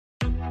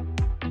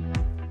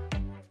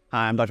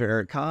Hi, I'm Dr.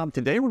 Eric Cobb.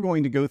 Today we're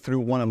going to go through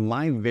one of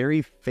my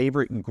very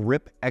favorite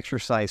grip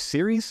exercise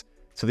series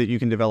so that you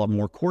can develop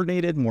more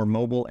coordinated, more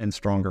mobile, and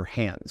stronger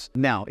hands.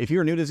 Now, if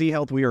you're new to Z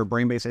Health, we are a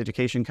brain-based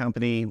education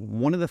company.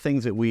 One of the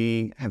things that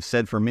we have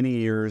said for many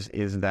years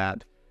is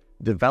that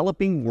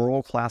developing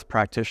world-class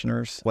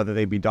practitioners, whether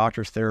they be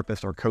doctors,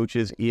 therapists, or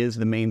coaches, is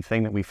the main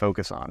thing that we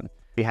focus on.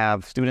 We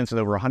have students in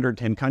over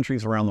 110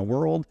 countries around the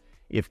world.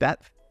 If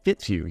that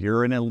fits you,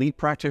 you're an elite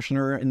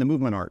practitioner in the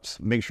movement arts,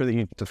 make sure that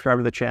you subscribe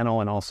to the channel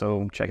and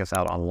also check us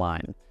out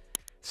online.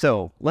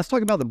 So let's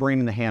talk about the brain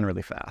and the hand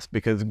really fast,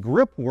 because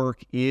grip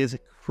work is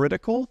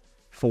critical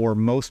for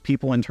most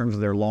people in terms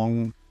of their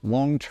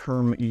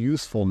long-term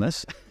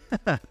usefulness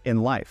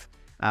in life.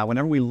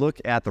 Whenever we look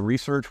at the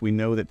research, we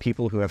know that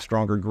people who have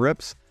stronger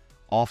grips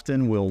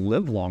often will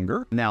live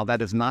longer. Now,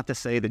 that is not to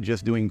say that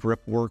just doing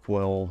grip work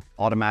will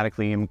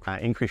automatically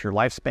increase your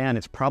lifespan.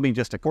 It's probably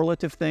just a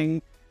correlative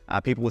thing.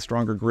 People with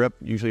stronger grip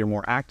usually are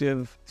more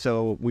active.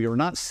 So we are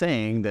not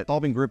saying that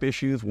solving grip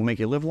issues will make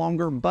you live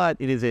longer, but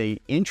it is an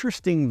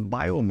interesting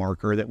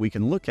biomarker that we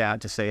can look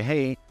at to say,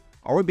 hey,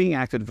 are we being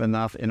active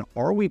enough and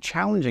are we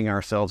challenging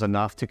ourselves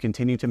enough to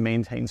continue to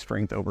maintain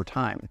strength over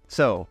time?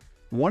 So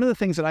one of the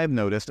things that I've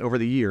noticed over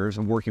the years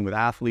of working with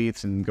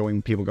athletes and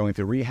people going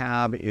through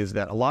rehab is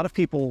that a lot of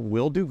people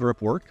will do grip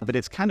work, but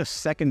it's kind of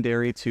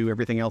secondary to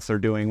everything else they're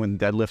doing when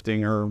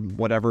deadlifting or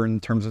whatever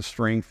in terms of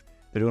strength.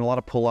 They're doing a lot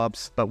of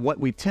pull-ups, but what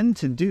we tend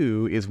to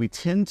do is we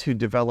tend to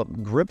develop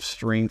grip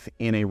strength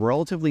in a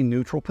relatively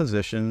neutral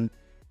position,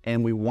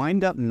 and we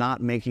wind up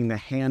not making the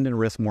hand and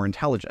wrist more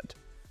intelligent.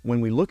 When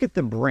we look at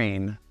the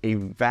brain, a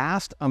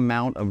vast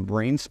amount of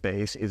brain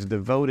space is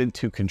devoted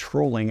to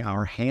controlling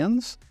our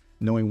hands,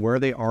 knowing where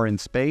they are in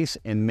space,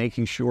 and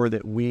making sure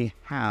that we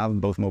have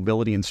both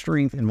mobility and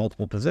strength in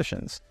multiple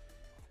positions.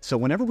 So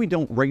whenever we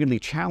don't regularly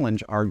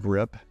challenge our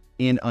grip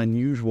in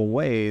unusual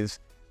ways,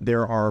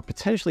 there are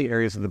potentially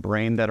areas of the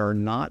brain that are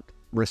not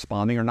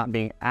responding or not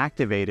being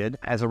activated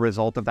as a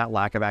result of that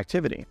lack of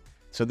activity.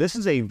 So this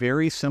is a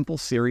very simple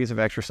series of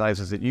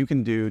exercises that you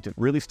can do to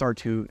really start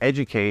to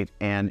educate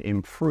and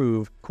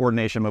improve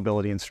coordination,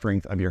 mobility, and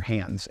strength of your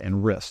hands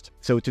and wrist.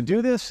 So to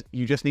do this,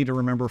 you just need to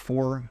remember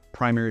 4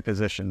 primary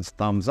positions: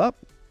 thumbs up,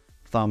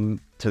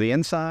 thumb to the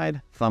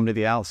inside, thumb to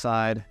the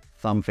outside,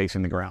 thumb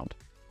facing the ground.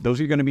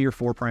 Those are going to be your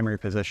 4 primary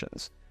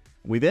positions.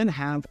 We then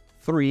have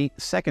 3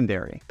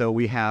 secondary. So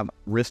we have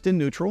wrist in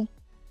neutral,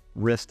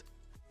 wrist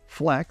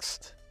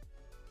flexed,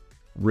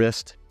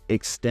 wrist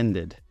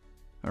extended.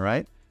 All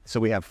right. So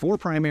we have 4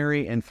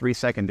 primary and 3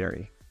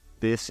 secondary.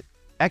 This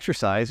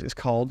exercise is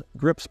called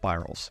grip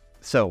spirals.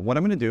 So what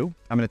I'm going to do,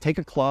 I'm going to take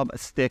a club, a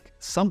stick,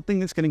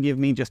 something that's going to give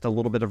me just a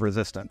little bit of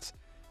resistance.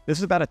 This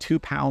is about a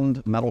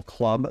 2-pound metal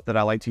club that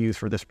I like to use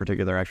for this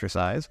particular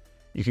exercise.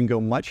 You can go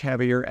much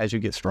heavier as you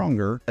get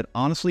stronger, but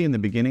honestly, in the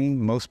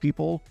beginning, most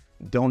people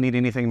don't need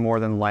anything more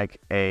than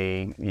like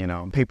a,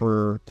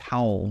 paper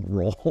towel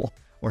roll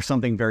or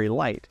something very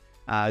light.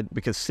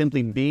 Because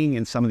simply being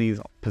in some of these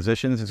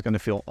positions is going to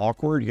feel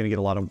awkward. You're going to get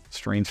a lot of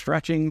strain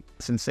stretching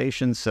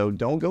sensations. So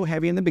don't go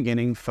heavy in the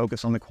beginning.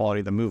 Focus on the quality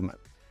of the movement.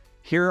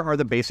 Here are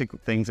the basic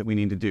things that we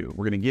need to do.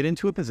 We're going to get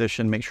into a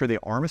position, make sure the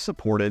arm is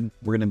supported.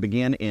 We're going to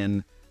begin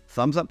in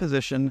thumbs up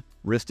position,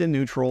 wrist in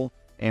neutral,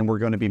 and we're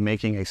going to be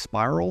making a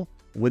spiral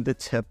with the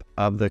tip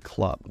of the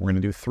club. We're going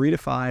to do 3 to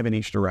 5 in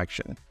each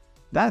direction.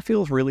 That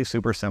feels really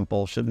super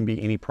simple. Shouldn't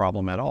be any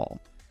problem at all.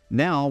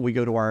 Now we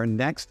go to our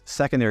next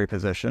secondary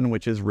position,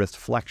 which is wrist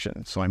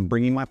flexion. So I'm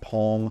bringing my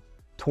palm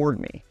toward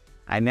me.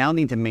 I now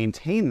need to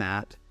maintain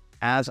that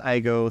as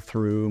I go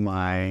through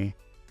my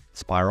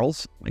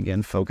spirals,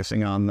 again,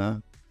 focusing on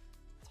the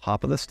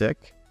top of the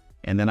stick.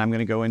 And then I'm going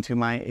to go into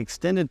my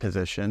extended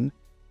position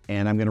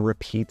and I'm going to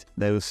repeat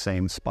those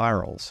same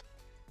spirals.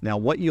 Now,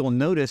 what you'll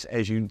notice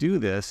as you do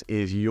this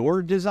is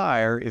your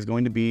desire is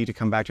going to be to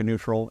come back to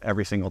neutral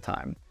every single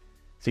time.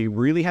 So you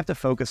really have to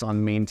focus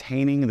on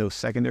maintaining those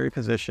secondary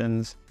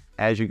positions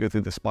as you go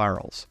through the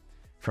spirals.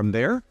 From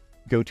there,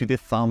 go to the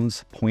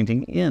thumbs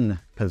pointing in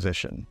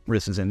position.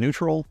 Wrist is in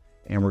neutral,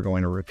 and we're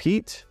going to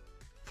repeat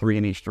 3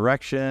 in each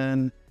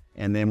direction,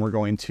 and then we're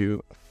going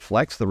to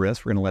flex the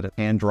wrist. We're going to let it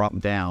hand drop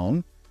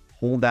down,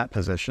 hold that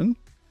position,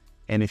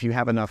 and if you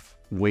have enough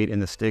weight in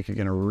the stick, you're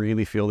going to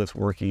really feel this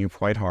working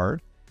quite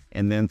hard.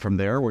 And then from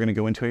there, we're going to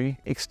go into an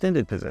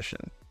extended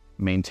position.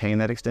 Maintain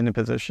that extended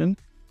position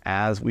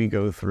as we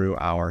go through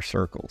our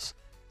circles.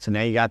 So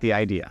now you got the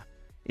idea.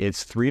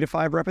 It's 3 to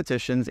 5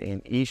 repetitions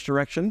in each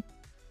direction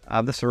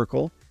of the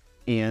circle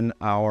in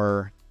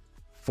our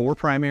 4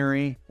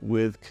 primary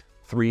with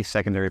 3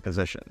 secondary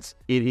positions.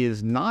 It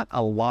is not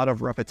a lot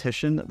of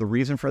repetition. The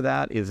reason for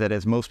that is that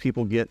as most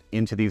people get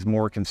into these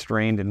more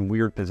constrained and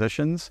weird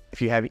positions, if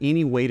you have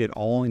any weight at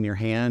all in your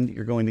hand,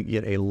 you're going to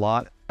get a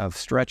lot of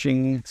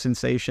stretching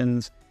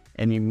sensations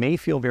and you may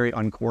feel very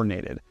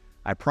uncoordinated.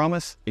 I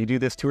promise you do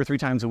this 2 or 3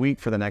 times a week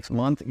for the next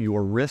month,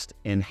 your wrist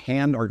and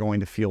hand are going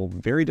to feel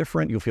very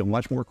different. You'll feel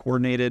much more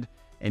coordinated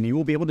and you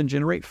will be able to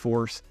generate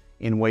force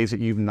in ways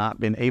that you've not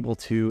been able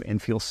to and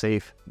feel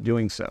safe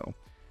doing so.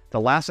 The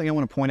last thing I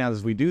want to point out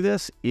as we do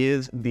this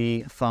is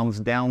the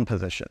thumbs down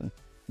position.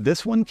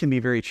 This one can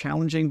be very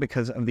challenging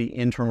because of the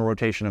internal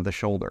rotation of the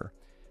shoulder.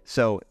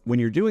 So when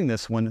you're doing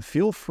this one,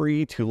 feel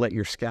free to let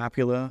your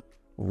scapula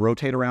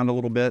rotate around a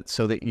little bit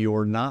so that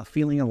you're not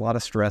feeling a lot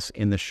of stress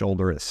in the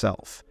shoulder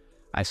itself.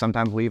 I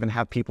sometimes will even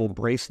have people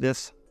brace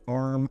this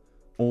arm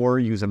or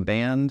use a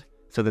band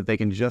so that they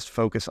can just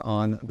focus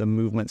on the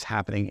movements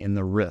happening in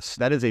the wrists.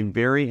 That is a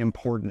very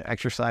important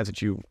exercise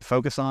that you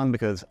focus on,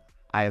 because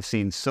I have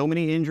seen so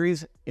many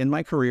injuries in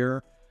my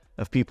career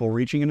of people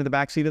reaching into the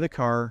backseat of the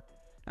car,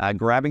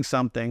 grabbing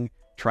something,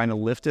 trying to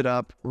lift it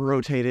up,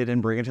 rotate it,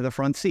 and bring it to the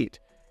front seat.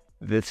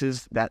 This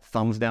is that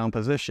thumbs down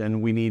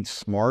position. We need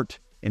smart,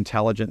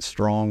 intelligent,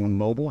 strong,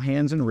 mobile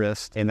hands and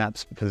wrists in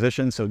that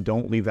position, so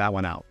don't leave that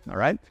one out, all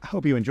right? I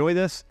hope you enjoy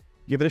this.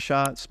 Give it a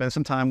shot, spend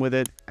some time with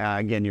it.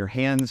 Again, your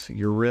hands,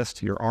 your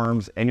wrist, your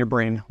arms, and your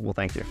brain will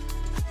thank you.